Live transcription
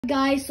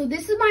Guys, so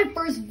this is my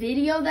first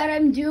video that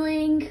I'm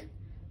doing.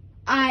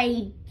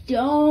 I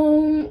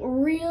don't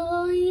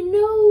really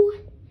know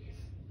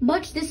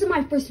much. This is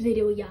my first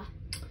video, yeah.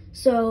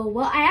 So,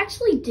 well, I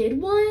actually did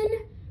one.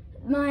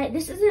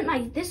 This is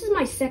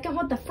my second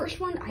one. The first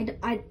one,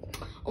 I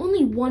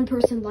only one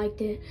person liked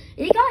it.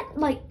 It got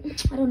like,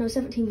 I don't know,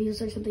 17 views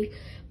or something.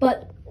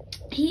 But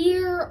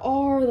here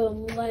are the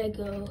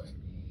Legos.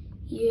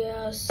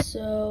 Yeah,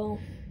 so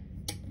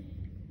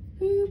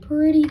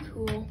pretty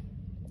cool.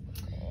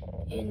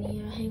 And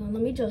yeah, hang on,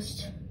 let me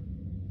just,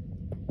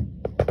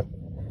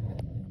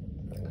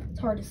 it's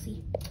hard to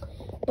see.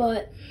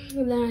 But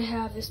then I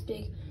have this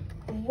big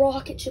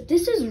rocket ship.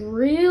 This is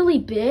really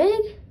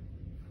big.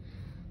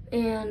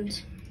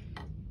 And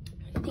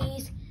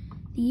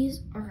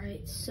these, all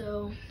right,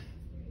 so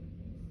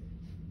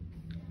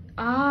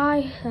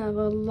I have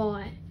a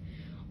lot.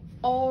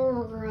 All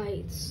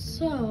right,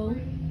 so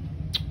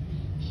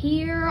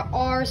here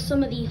are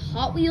some of the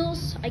Hot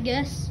Wheels, I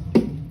guess.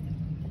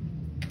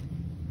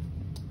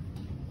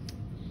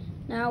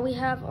 Now we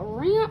have a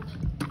ramp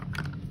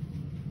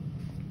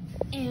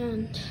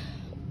and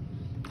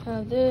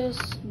have this.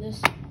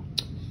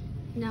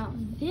 Now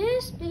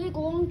this big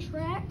long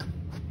track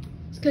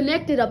is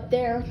connected up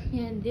there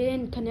and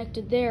then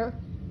connected there,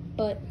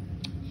 but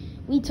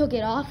we took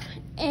it off.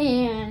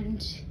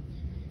 And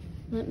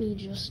let me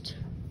just,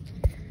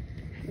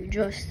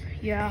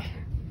 yeah.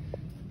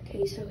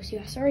 Okay, so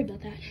yeah, sorry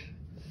about that.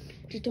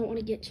 Just don't want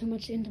to get too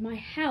much into my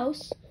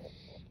house.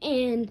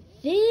 And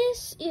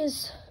this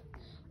is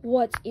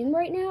what's in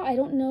right now. I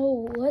don't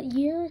know what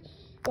year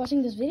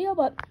watching this video,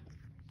 but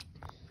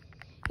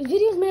the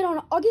video is made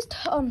on August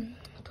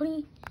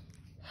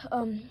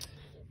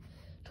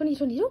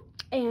 2022,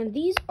 and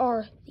these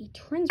are the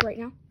trends right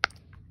now.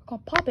 They're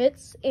called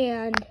Poppets,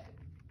 and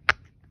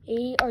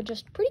they are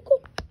just pretty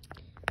cool.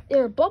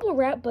 They're bubble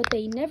wrap, but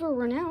they never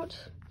run out,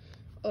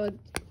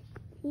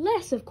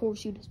 unless of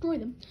course you destroy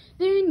them.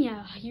 Then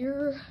yeah,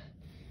 you're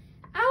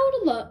out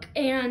of luck.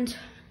 And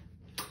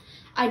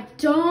I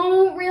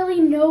don't really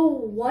know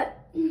what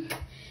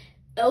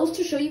else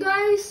to show you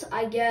guys.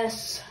 I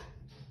guess,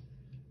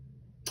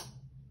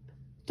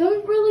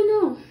 don't really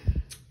know.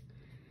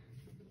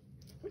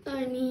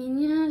 I mean,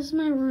 yeah, it's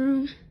my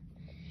room.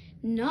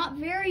 Not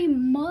very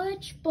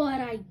much,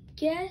 but I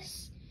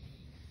guess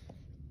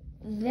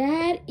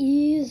that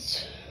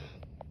is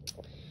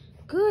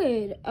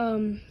good.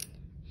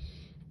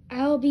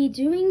 I'll be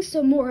doing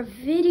some more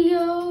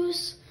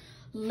videos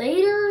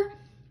later.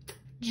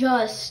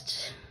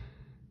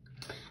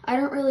 I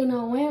don't really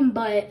know when,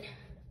 but I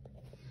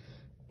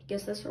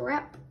guess that's a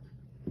wrap.